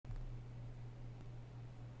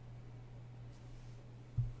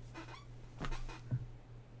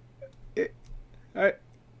I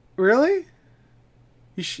really?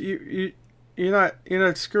 You're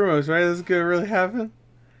not screwing us, right? This is gonna really happen.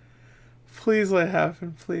 Please let it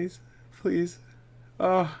happen, please, please.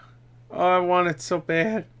 Oh, oh, I want it so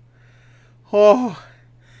bad. Oh,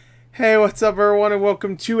 hey, what's up, everyone, and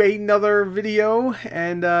welcome to another video.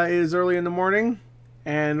 And it is early in the morning,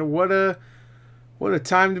 and what a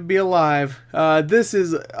time to be alive. This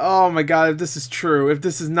is, oh my god, if this is true, if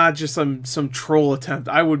this is not just some troll attempt,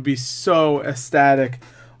 I would be so ecstatic.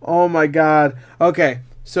 Oh my god. Okay,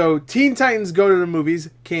 so Teen Titans Go to the Movies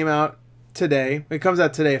came out today. It comes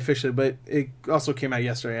out today officially, but it also came out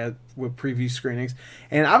yesterday with preview screenings.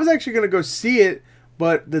 And I was actually going to go see it,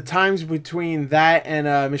 but the times between that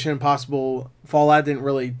and Mission Impossible Fallout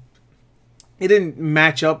didn't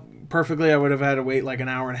match up perfectly. I would have had to wait like an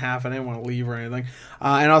hour and a half. I didn't want to leave or anything.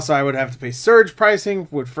 And also I would have to pay surge pricing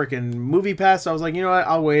with freaking Movie Pass. So I was like, you know what?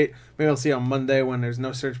 I'll wait. Maybe I'll see on Monday when there's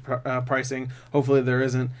no surge pricing. Hopefully there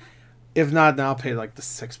isn't. If not, then I'll pay like the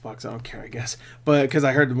 $6. I don't care, I guess. But because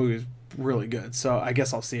I heard the movie's really good, so I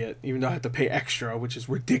guess I'll see it, even though I have to pay extra, which is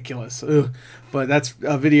ridiculous. Ugh. But that's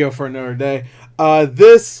a video for another day.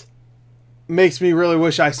 This makes me really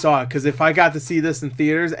wish I saw it, because if I got to see this in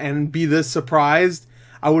theaters and be this surprised,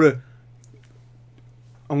 I would have...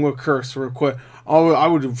 I'm going to curse real quick. I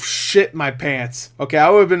would have shit my pants. Okay, I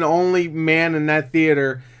would have been the only man in that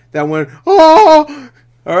theater that went, oh!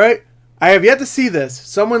 Alright? I have yet to see this.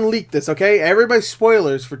 Someone leaked this, okay? Everybody,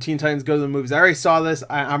 spoilers for Teen Titans Go to the Movies. I already saw this.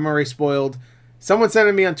 I'm already spoiled. Someone sent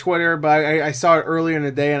it to me on Twitter, but I saw it earlier in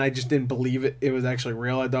the day, and I just didn't believe it. It was actually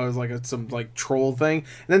real. I thought it was like some like troll thing.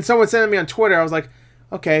 And then someone sent it to me on Twitter. I was like,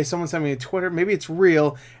 okay, someone sent me on Twitter. Maybe it's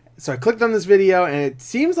real. So I clicked on this video, and it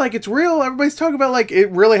seems like it's real. Everybody's talking about like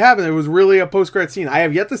it really happened. It was really a post-credit scene. I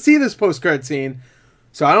have yet to see this post-credit scene,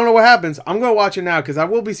 so I don't know what happens. I'm going to watch it now, because I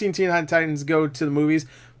will be seeing Teen Titans Go to the Movies,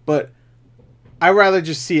 but I'd rather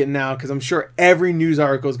just see it now, because I'm sure every news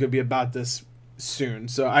article is going to be about this soon.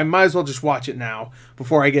 So I might as well just watch it now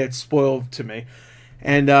before I get it spoiled to me.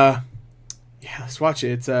 And yeah, let's watch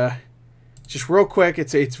it. It's just real quick.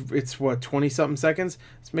 It's what, 20-something seconds?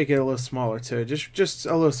 Let's make it a little smaller too. Just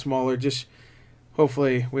a little smaller. Just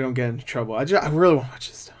hopefully we don't get into trouble. I really want to watch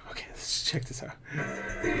this stuff. Okay, let's check this out.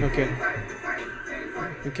 Okay.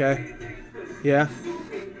 Okay. Yeah.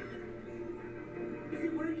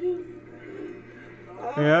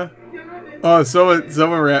 Yeah. Oh,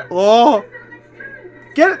 someone ran. Oh,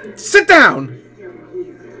 get it. Sit down.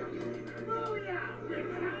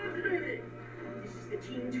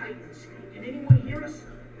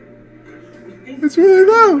 It's really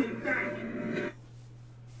low.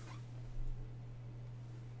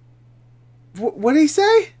 What did he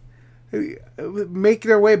say? Make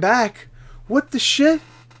their way back. What the shit?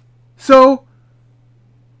 So.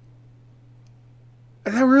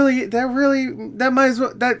 That might as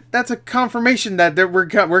well, that's a confirmation that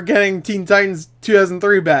we're getting Teen Titans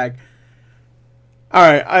 2003 back. All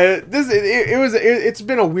right, it's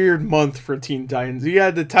been a weird month for Teen Titans. You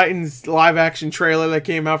had the Titans live action trailer that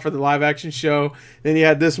came out for the live action show. Then you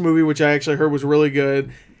had this movie, which I actually heard was really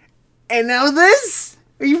good, and now this.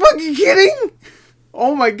 Are you fucking kidding?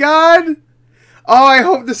 Oh my god! Oh, I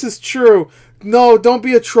hope this is true. No, don't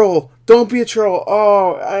be a troll. Don't be a troll.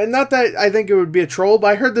 Oh, not that I think it would be a troll, but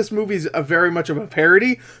I heard this movie's very much of a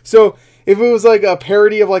parody. So if it was like a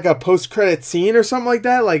parody of like a post-credit scene or something like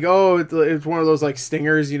that, like, oh, it's one of those like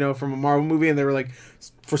stingers, you know, from a Marvel movie, and they were like,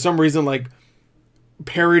 for some reason, like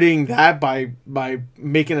parodying that by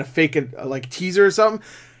making a fake like teaser or something.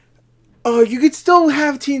 Oh, you could still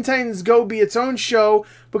have Teen Titans Go be its own show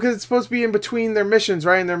because it's supposed to be in between their missions,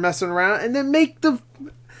 right? And they're messing around, and then make the...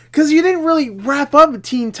 Because you didn't really wrap up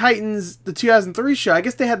Teen Titans, the 2003 show. I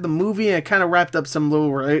guess they had the movie and it kind of wrapped up some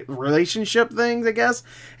little relationship things, I guess.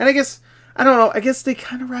 And I guess, I don't know, I guess they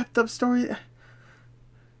kind of wrapped up story.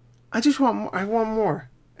 I just want more. I want more.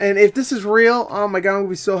 And if this is real, oh my god, I'm going to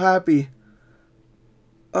be so happy.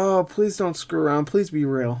 Oh, please don't screw around. Please be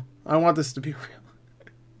real. I want this to be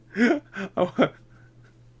real.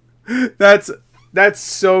 That's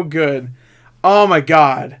so good. Oh my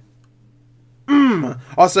god.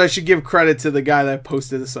 Also, I should give credit to the guy that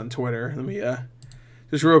posted this on Twitter. Let me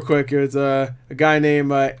just real quick. It's a guy named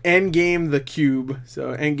Endgame the Cube.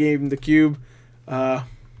 So Endgame the Cube. Wait,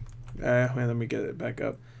 let me get it back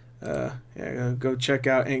up. Yeah, go check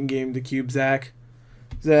out Endgame the Cube. Zach,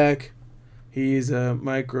 he's a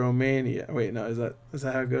Micromania. Wait, no, is that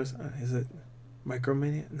how it goes? Is it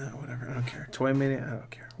Micromania? No, whatever. I don't care. Toy Mania. I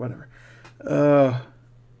don't care. Whatever.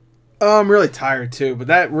 Oh, I'm really tired too, but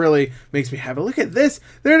that really makes me happy. Look at this.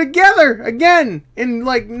 They're together again in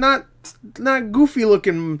like not goofy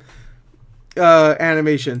looking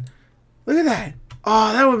animation. Look at that.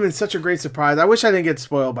 Oh, that would have been such a great surprise. I wish I didn't get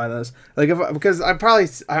spoiled by this. Like, because I'm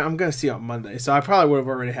gonna see it on Monday, so I probably would have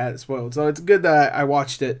already had it spoiled. So it's good that I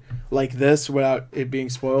watched it like this without it being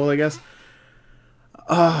spoiled, I guess.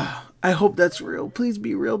 I hope that's real. Please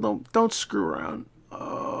be real. Don't screw around.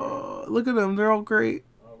 Look at them. They're all great.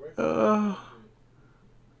 Oh,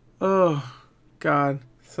 God.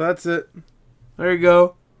 So that's it. There you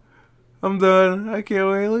go. I'm done. I can't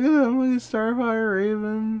wait. Look at them. Look at Starfire,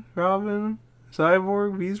 Raven, Robin,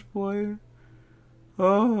 Cyborg, Beast Boy.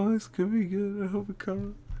 Oh, this could be good. I hope it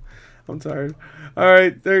comes. I'm tired.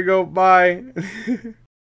 Alright, there you go. Bye.